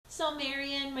So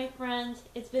Marian, my friend,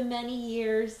 it's been many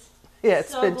years. Yeah,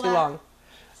 it's been too long.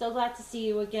 So glad to see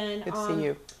you again. Good to see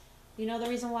you. You know the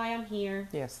reason why I'm here.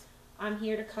 Yes. I'm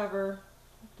here to cover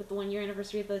with the 1 year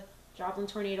anniversary of the Joplin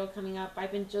Tornado coming up.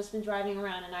 I've just been driving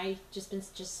around and I just been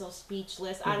so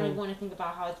speechless. I don't even want to think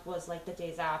about how it was like the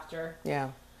days after. Yeah,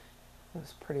 it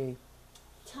was pretty.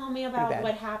 Tell me about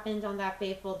what happened on that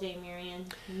fateful day, Marian,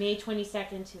 May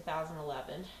 22nd,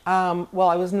 2011. Well,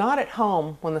 I was not at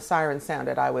home when the siren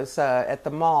sounded. I was at the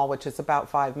mall, which is about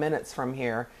 5 minutes from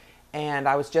here, and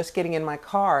I was just getting in my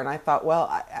car, and I thought,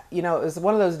 well, it was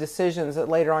one of those decisions that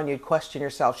later on you'd question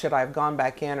yourself, should I have gone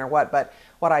back in or what? But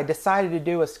what I decided to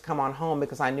do was to come on home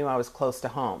because I knew I was close to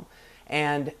home,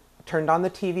 and turned on the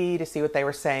TV to see what they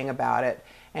were saying about it,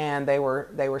 and they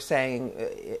were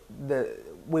saying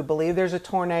we believe there's a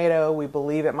tornado. We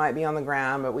believe it might be on the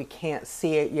ground, but we can't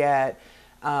see it yet.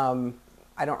 I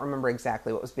don't remember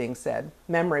exactly what was being said.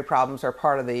 Memory problems are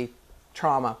part of the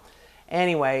trauma.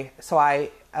 Anyway, so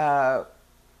I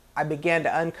began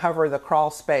to uncover the crawl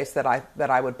space that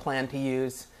I would plan to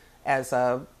use as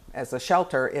a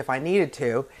shelter if I needed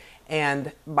to.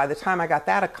 And by the time I got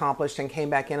that accomplished and came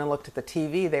back in and looked at the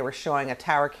TV, they were showing a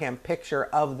tower cam picture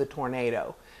of the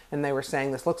tornado. And they were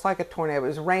saying, this looks like a tornado. It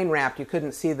was rain wrapped. You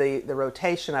couldn't see the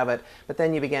rotation of it, but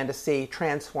then you began to see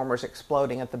transformers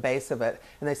exploding at the base of it.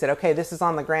 And they said, okay, this is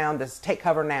on the ground. Take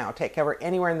cover now. Take cover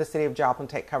anywhere in the city of Joplin.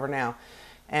 Take cover now.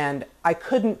 And I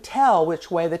couldn't tell which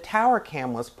way the tower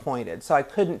cam was pointed. So I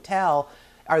couldn't tell,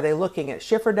 are they looking at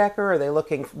Schifferdecker? Are they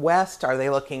looking west? Are they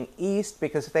looking east?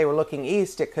 Because if they were looking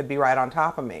east, it could be right on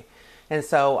top of me. And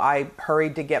so I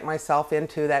hurried to get myself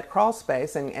into that crawl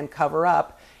space and cover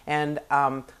up. And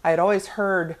I had always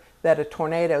heard that a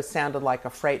tornado sounded like a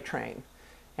freight train.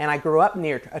 And I grew up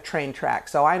near a train track,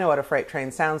 so I know what a freight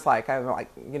train sounds like. I have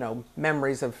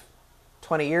memories of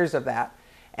 20 years of that.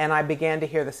 And I began to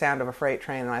hear the sound of a freight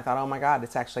train, and I thought, oh my God,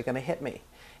 it's actually going to hit me.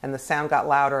 And the sound got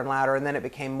louder and louder, and then it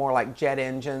became more like jet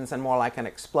engines and more like an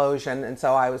explosion. And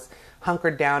so I was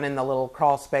hunkered down in the little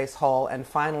crawl space hole, and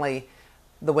finally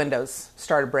the windows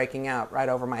started breaking out right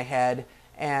over my head.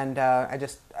 And I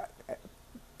just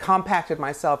compacted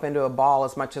myself into a ball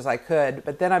as much as I could,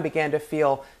 but then I began to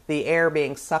feel the air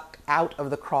being sucked out of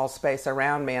the crawl space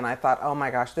around me, and I thought, oh my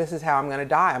gosh, this is how I'm going to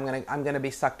die. I'm going to be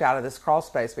sucked out of this crawl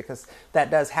space, because that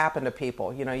does happen to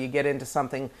people. You know, you get into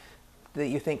something that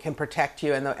you think can protect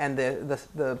you, and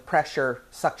the pressure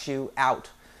sucks you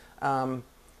out.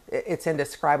 It's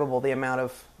indescribable, the amount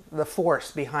of the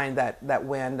force behind that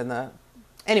wind and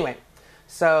anyway.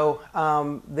 So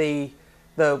the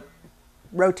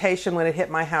rotation when it hit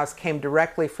my house came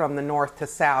directly from the north to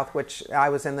south, which I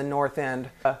was in the north end.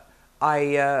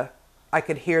 I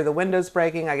could hear the windows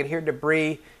breaking. I could hear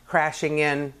debris crashing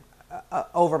in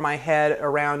over my head,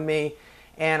 around me,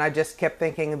 and I just kept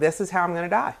thinking, this is how I'm going to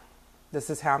die. This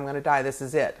is how I'm going to die. This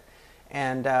is it.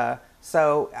 And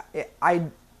so I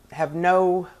have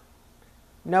no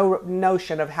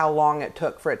notion of how long it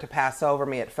took for it to pass over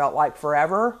me. It felt like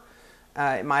forever.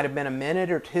 It might have been a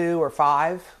minute or 2 or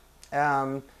 5.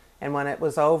 And when it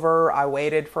was over, I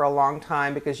waited for a long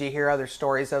time, because you hear other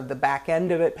stories of the back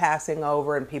end of it passing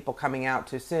over and people coming out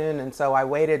too soon. And so I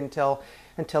waited until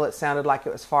it sounded like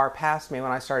it was far past me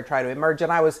when I started trying to emerge.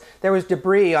 And there was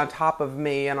debris on top of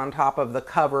me and on top of the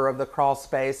cover of the crawl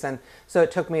space. And so it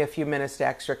took me a few minutes to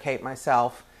extricate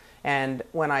myself. And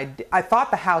when I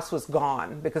thought the house was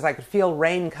gone, because I could feel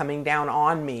rain coming down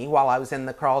on me while I was in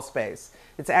the crawl space.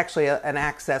 It's actually an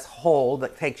access hole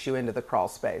that takes you into the crawl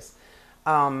space.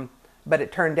 But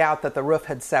it turned out that the roof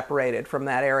had separated from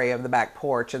that area of the back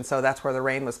porch, and so that's where the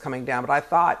rain was coming down. But I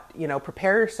thought,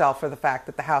 prepare yourself for the fact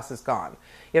that the house is gone.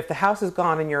 If the house is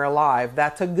gone and you're alive,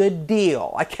 that's a good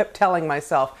deal. I kept telling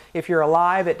myself, if you're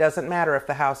alive, it doesn't matter if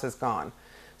the house is gone.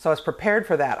 So I was prepared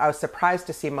for that. I was surprised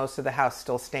to see most of the house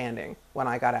still standing when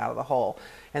I got out of the hole.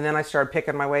 And then I started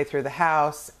picking my way through the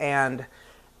house, and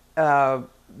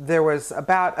there was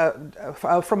about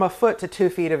from a foot to 2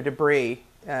 feet of debris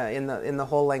in the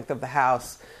whole length of the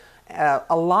house.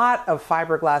 A lot of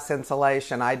fiberglass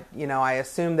insulation. I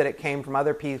assumed that it came from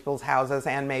other people's houses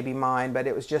and maybe mine, but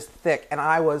it was just thick, and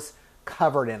I was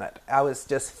covered in it. I was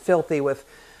just filthy with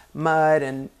mud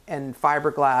and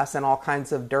fiberglass and all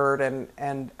kinds of dirt,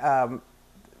 and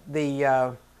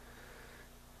the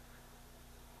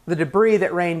debris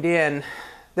that rained in.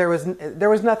 There was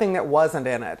nothing that wasn't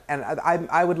in it, and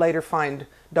I would later find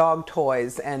dog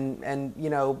toys and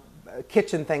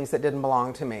kitchen things that didn't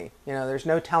belong to me. There's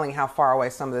no telling how far away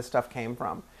some of this stuff came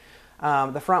from.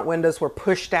 The front windows were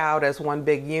pushed out as one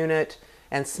big unit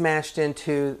and smashed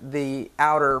into the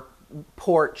outer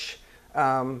porch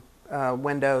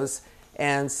windows,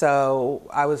 And so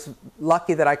I was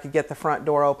lucky that I could get the front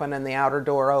door open and the outer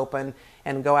door open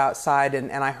and go outside,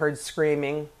 and I heard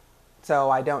screaming. So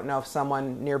I don't know if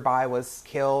someone nearby was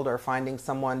killed or finding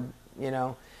someone, you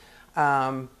know.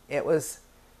 It was,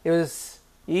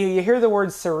 you hear the word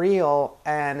surreal,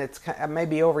 and it's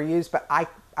maybe overused, but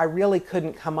I really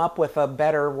couldn't come up with a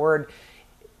better word.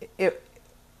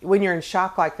 When you're in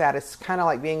shock like that, it's kind of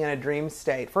like being in a dream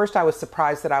state. First, I was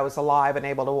surprised that I was alive and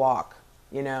able to walk,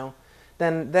 you know.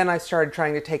 Then I started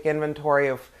trying to take inventory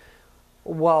of,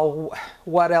 well,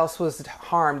 what else was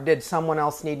harmed? Did someone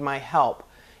else need my help?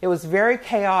 It was very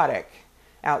chaotic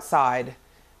outside,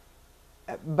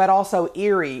 but also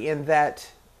eerie in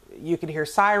that you could hear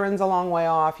sirens a long way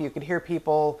off. You could hear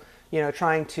people, you know,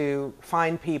 trying to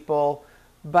find people,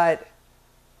 but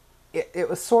it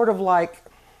was sort of like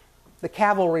the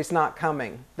cavalry's not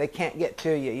coming. They can't get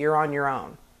to you. You're on your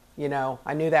own. You know,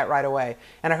 I knew that right away.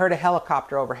 And I heard a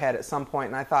helicopter overhead at some point,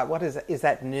 and I thought, what is it? Is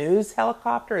that news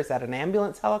helicopter? Is that an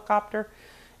ambulance helicopter?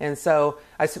 And so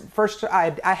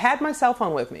I had my cell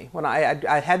phone with me. When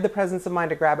I had the presence of mind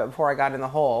to grab it before I got in the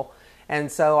hole.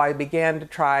 And so I began to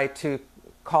try to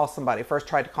call somebody. First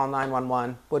tried to call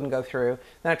 911, wouldn't go through.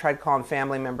 Then I tried calling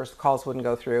family members, the calls wouldn't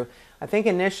go through. I think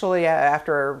initially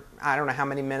after, I don't know how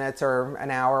many minutes or an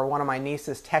hour, one of my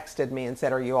nieces texted me and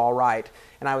said, "Are you all right?"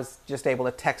 And I was just able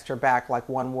to text her back like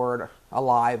one word,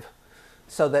 "alive,"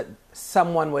 so that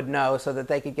someone would know, so that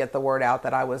they could get the word out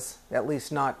that I was at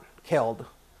least not killed.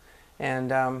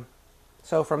 And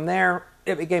so from there,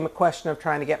 it became a question of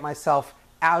trying to get myself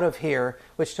out of here,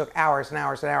 which took hours and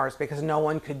hours and hours because no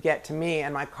one could get to me,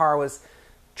 and my car was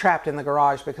trapped in the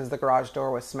garage because the garage door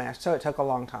was smashed. So it took a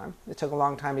long time. It took a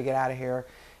long time to get out of here.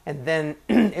 And then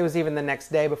it was even the next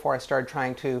day before I started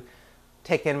trying to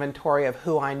take inventory of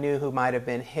who I knew who might have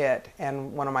been hit.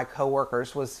 And one of my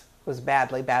coworkers was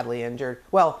badly, badly injured.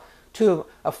 Well,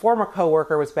 a former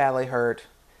coworker was badly hurt.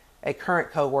 A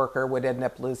current coworker would end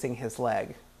up losing his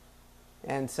leg.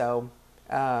 And so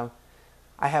I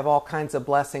have all kinds of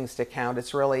blessings to count.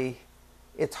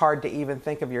 It's hard to even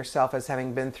think of yourself as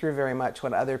having been through very much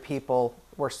when other people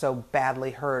were so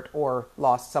badly hurt or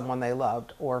lost someone they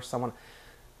loved or someone.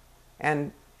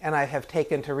 And I have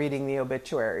taken to reading the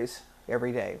obituaries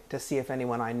every day to see if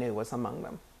anyone I knew was among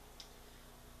them.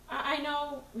 I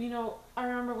know, I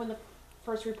remember when the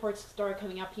first reports started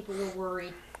coming out, people were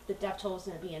worried the death toll was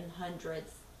going to be in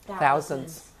hundreds,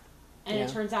 thousands. And it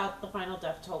turns out the final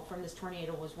death toll from this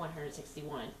tornado was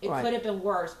 161. It could have been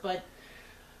worse, but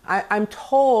I'm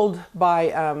told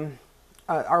by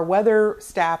our weather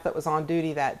staff that was on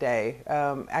duty that day.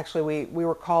 Actually, we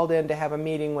were called in to have a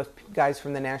meeting with guys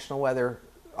from the National Weather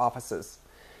offices.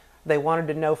 They wanted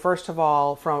to know, first of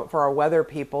all, for our weather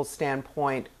people's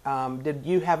standpoint, did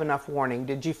you have enough warning?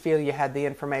 Did you feel you had the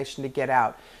information to get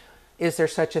out? Is there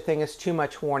such a thing as too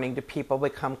much warning? Do people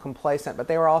become complacent? But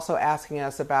they were also asking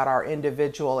us about our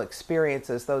individual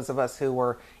experiences, those of us who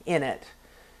were in it.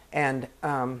 And,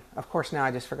 of course, now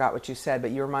I just forgot what you said, but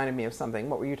you reminded me of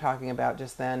something. What were you talking about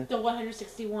just then? The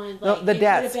 161. The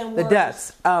deaths. The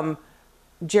deaths.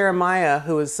 Jeremiah,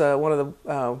 who was one of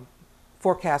the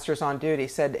forecasters on duty,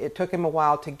 said it took him a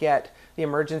while to get the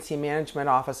emergency management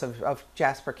office of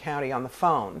Jasper County on the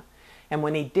phone. And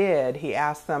when he did, he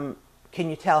asked them, "Can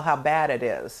you tell how bad it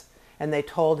is?" And they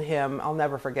told him, I'll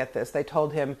never forget this, they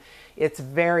told him, "It's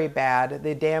very bad.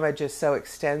 The damage is so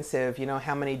extensive,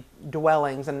 how many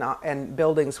dwellings and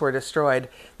buildings were destroyed."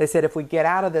 They said, "If we get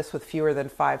out of this with fewer than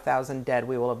 5,000 dead,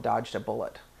 we will have dodged a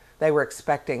bullet." They were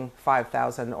expecting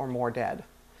 5,000 or more dead.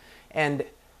 And,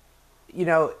 you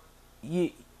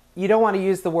don't want to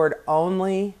use the word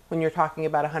only when you're talking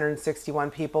about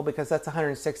 161 people, because that's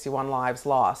 161 lives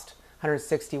lost,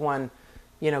 161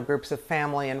 groups of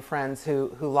family and friends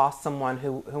who lost someone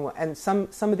and some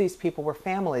of these people were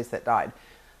families that died,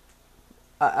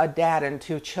 a dad and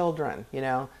two children,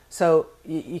 so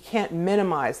you can't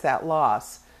minimize that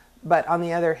loss. But on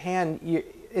the other hand,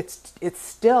 it's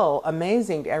still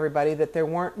amazing to everybody that there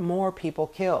weren't more people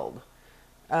killed.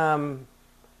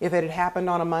 If it had happened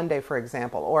on a Monday, for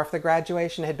example, or if the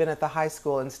graduation had been at the high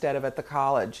school instead of at the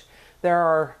college, there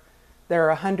are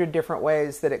 100 different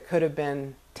ways that it could have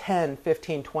been 10,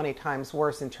 15, 20 times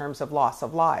worse in terms of loss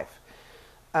of life.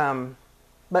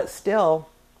 But still,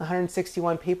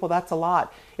 161 people, that's a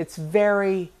lot. It's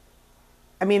I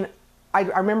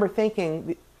remember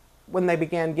thinking, when they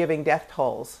began giving death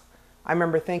tolls, I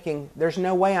remember thinking, there's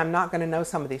no way I'm not going to know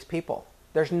some of these people.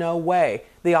 There's no way.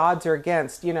 The odds are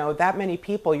against, that many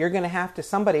people, you're going to have to,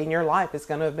 somebody in your life is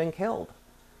going to have been killed.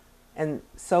 And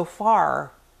so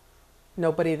far,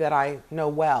 nobody that I know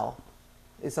well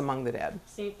is among the dead.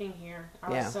 Same thing here.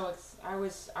 I I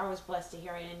was blessed to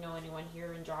hear. I didn't know anyone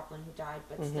here in Joplin who died,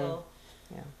 but still,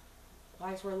 yeah,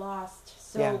 lives were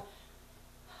lost. So, yeah.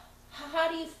 how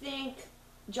do you think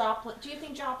Joplin? Do you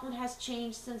think Joplin has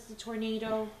changed since the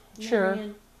tornado? Sure.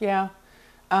 Marian? Yeah.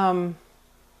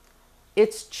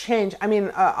 It's changed. I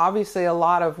mean, obviously, a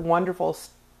lot of wonderful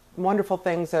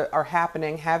things are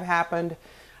happening, have happened.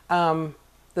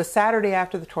 The Saturday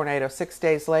after the tornado, 6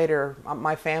 days later,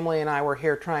 my family and I were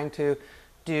here trying to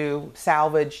do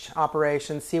salvage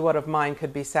operations, see what of mine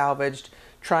could be salvaged.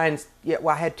 I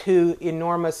had 2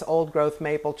 enormous old growth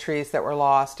maple trees that were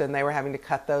lost, and they were having to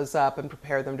cut those up and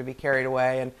prepare them to be carried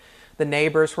away. And the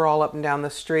neighbors were all up and down the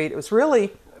street. It was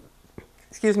really,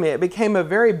 it became a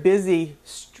very busy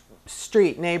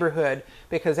street neighborhood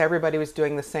because everybody was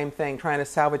doing the same thing, trying to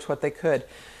salvage what they could.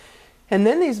 And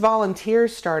then these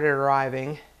volunteers started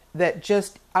arriving that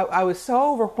just, I was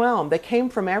so overwhelmed. They came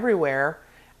from everywhere.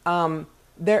 But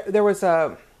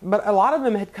a lot of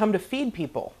them had come to feed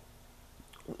people.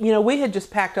 We had just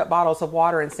packed up bottles of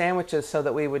water and sandwiches so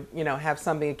that we would, have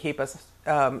something to keep us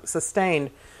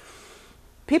sustained.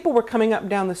 People were coming up and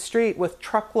down the street with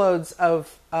truckloads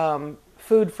of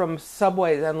food from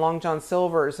Subway and Long John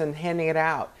Silver's and handing it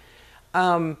out.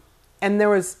 And there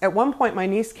was, at one point, my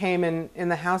niece came in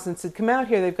the house and said, "Come out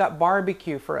here, they've got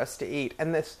barbecue for us to eat."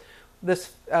 And this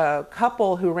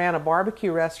couple who ran a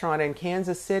barbecue restaurant in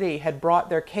Kansas City had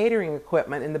brought their catering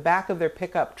equipment in the back of their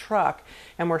pickup truck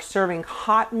and were serving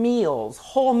hot meals,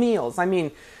 whole meals. I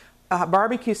mean,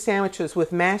 barbecue sandwiches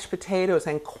with mashed potatoes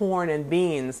and corn and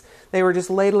beans. They were just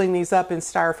ladling these up in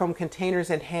styrofoam containers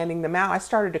and handing them out. I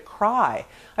started to cry.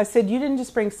 I said, "You didn't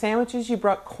just bring sandwiches, you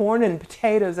brought corn and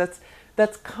potatoes.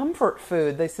 That's comfort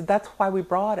food." They said, "That's why we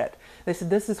brought it." They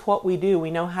said, "This is what we do. We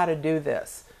know how to do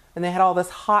this." And they had all this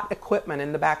hot equipment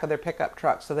in the back of their pickup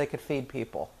truck so they could feed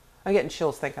people. I'm getting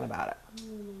chills thinking about it. Oh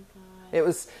my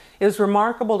God. It was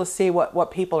remarkable to see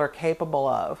what people are capable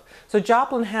of. So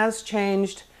Joplin has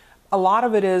changed. A lot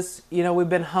of it is, we've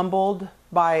been humbled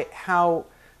by how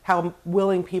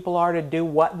willing people are to do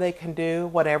what they can do,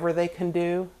 whatever they can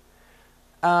do.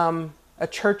 A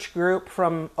church group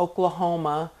from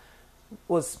Oklahoma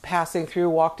was passing through,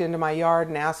 walked into my yard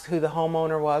and asked who the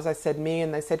homeowner was. I said, "Me."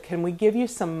 And they said, "Can we give you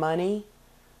some money?"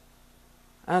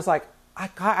 And I was like,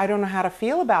 I don't know how to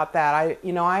feel about that. I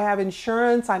have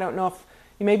insurance. I don't know if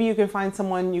maybe you can find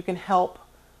someone you can help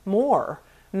more.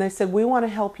 And they said, "We want to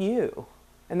help you."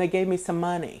 And they gave me some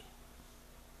money.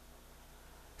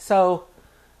 So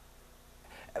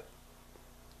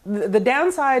the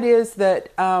downside is that,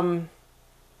 and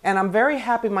I'm very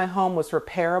happy my home was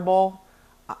repairable.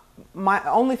 My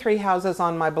only 3 houses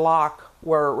on my block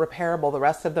were repairable. The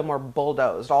rest of them were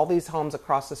bulldozed. All these homes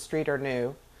across the street are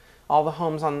new. All the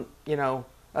homes on,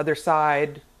 other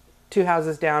side, 2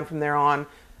 houses down from there on,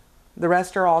 the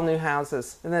rest are all new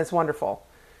houses. And it's wonderful.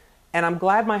 And I'm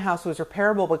glad my house was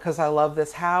repairable because I love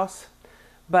this house.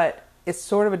 But it's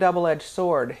sort of a double-edged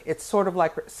sword. It's sort of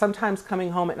like sometimes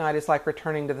coming home at night is like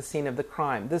returning to the scene of the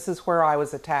crime. This is where I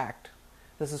was attacked.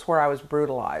 This is where I was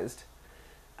brutalized.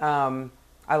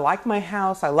 I like my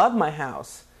house. I love my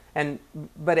house.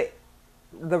 But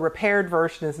the repaired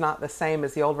version is not the same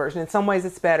as the old version. In some ways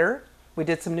it's better. We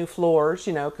did some new floors,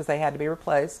 because they had to be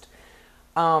replaced.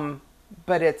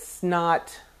 But it's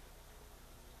not...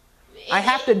 I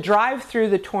have to drive through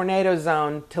the tornado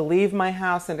zone to leave my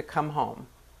house and to come home.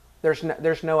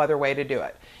 There's no other way to do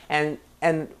it.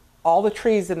 And all the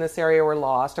trees in this area were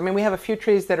lost. I mean, we have a few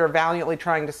trees that are valiantly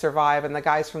trying to survive, and the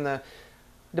guys from the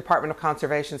Department of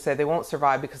Conservation say they won't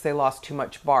survive because they lost too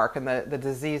much bark, and the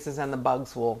diseases and the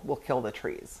bugs will kill the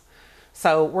trees.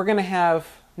 So we're going to have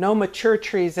no mature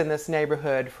trees in this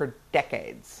neighborhood for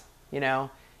decades,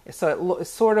 So it's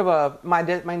sort of my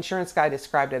insurance guy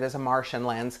described it as a Martian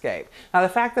landscape. Now the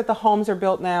fact that the homes are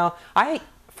built now,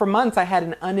 for months I had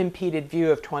an unimpeded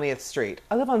view of 20th Street.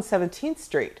 I live on 17th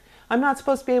Street. I'm not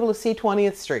supposed to be able to see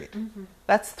 20th Street. Mm-hmm.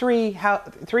 That's 3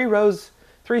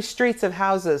 streets of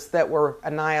houses that were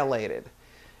annihilated.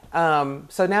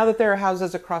 So now that there are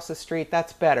houses across the street,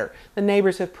 that's better. The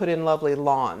neighbors have put in lovely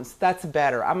lawns. That's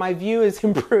better. My view is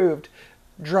improved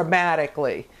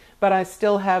dramatically. But I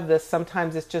still have this,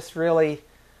 sometimes it's just really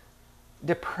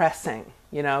depressing,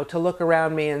 to look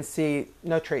around me and see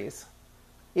no trees.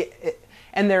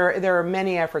 And there are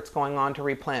many efforts going on to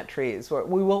replant trees.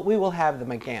 We will have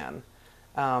them again.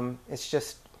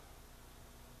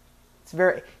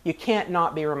 You can't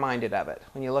not be reminded of it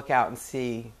when you look out and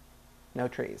see no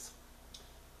trees.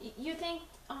 You think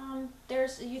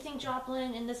you think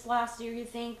Joplin in this last year, you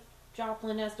think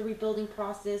Joplin, as the rebuilding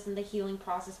process and the healing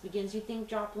process begins, you think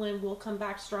Joplin will come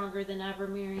back stronger than ever,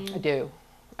 Marian?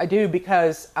 I do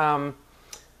because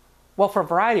Well, for a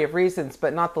variety of reasons,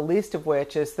 but not the least of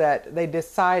which is that they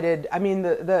decided, I mean,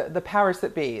 the powers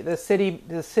that be, the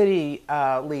city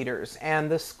leaders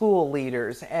and the school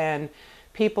leaders and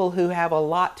people who have a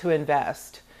lot to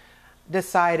invest,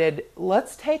 decided,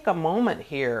 let's take a moment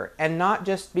here and not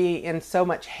just be in so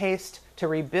much haste to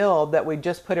rebuild that we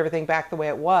just put everything back the way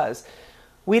it was.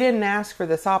 We didn't ask for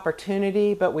this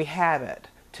opportunity, but we have it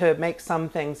to make some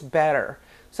things better.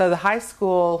 So the high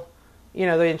school, you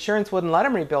know, the insurance wouldn't let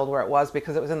them rebuild where it was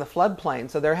because it was in the floodplain.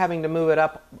 So they're having to move it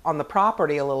up on the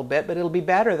property a little bit, but it'll be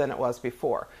better than it was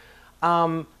before.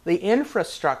 The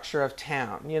infrastructure of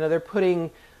town, you know, they're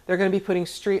going to be putting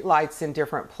street lights in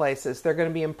different places. They're going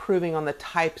to be improving on the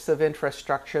types of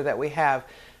infrastructure that we have.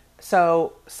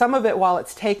 So some of it, while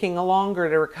it's taking longer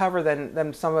to recover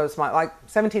than some of us might, like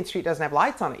 17th Street doesn't have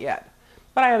lights on it yet,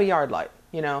 but I have a yard light,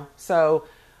 you know. So,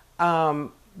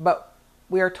 but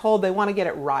we are told they want to get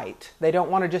it right. They don't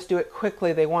want to just do it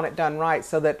quickly. They want it done right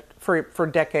so that for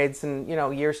decades and, you know,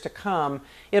 years to come,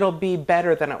 it'll be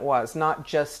better than it was, not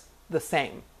just the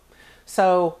same.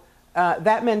 So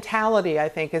that mentality, I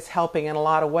think, is helping in a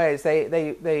lot of ways.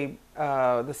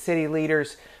 The city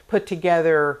leaders put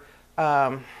together,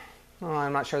 I'm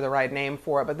not sure the right name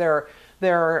for it, but there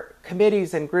are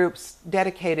committees and groups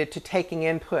dedicated to taking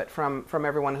input from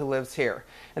everyone who lives here.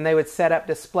 And they would set up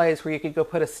displays where you could go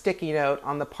put a sticky note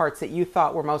on the parts that you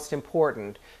thought were most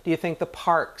important. Do you think the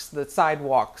parks, the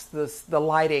sidewalks, the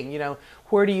lighting, you know,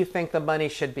 where do you think the money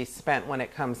should be spent when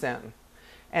it comes in?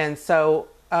 And so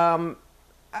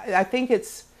I think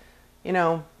it's, you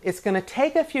know, it's going to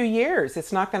take a few years.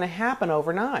 It's not going to happen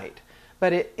overnight,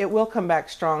 but it will come back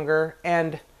stronger.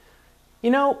 And,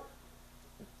 you know,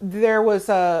 there was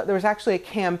actually a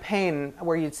campaign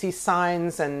where you'd see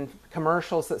signs and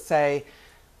commercials that say,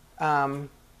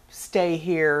 stay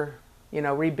here, you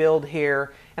know, rebuild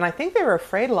here. And I think they were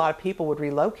afraid a lot of people would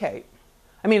relocate.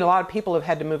 I mean, a lot of people have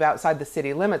had to move outside the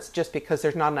city limits just because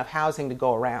there's not enough housing to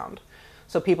go around.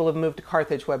 So people have moved to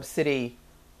Carthage, Webb City,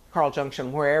 Carl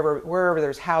Junction, wherever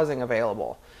there's housing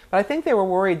available. But I think they were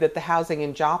worried that the housing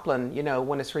in Joplin, you know,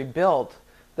 when it's rebuilt,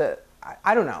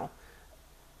 I don't know.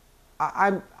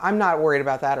 I'm not worried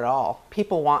about that at all.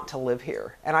 People want to live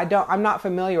here. And I'm not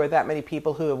familiar with that many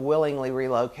people who have willingly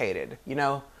relocated, you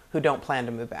know, who don't plan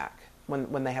to move back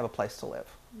when they have a place to live.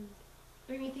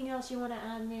 Anything else you want to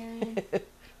add, Marian?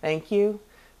 Thank you.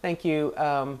 Thank you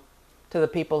to the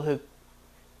people who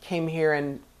came here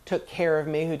and took care of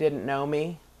me, who didn't know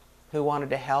me, who wanted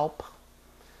to help.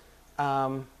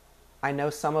 I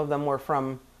know some of them were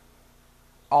from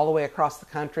all the way across the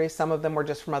country. Some of them were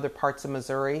just from other parts of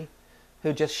Missouri,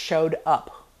 who just showed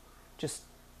up, just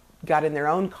got in their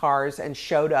own cars and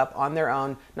showed up on their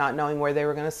own, not knowing where they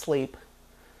were going to sleep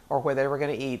or where they were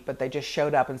going to eat, but they just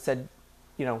showed up and said,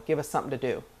 you know, give us something to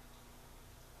do.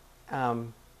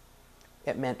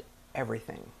 It meant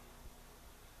everything.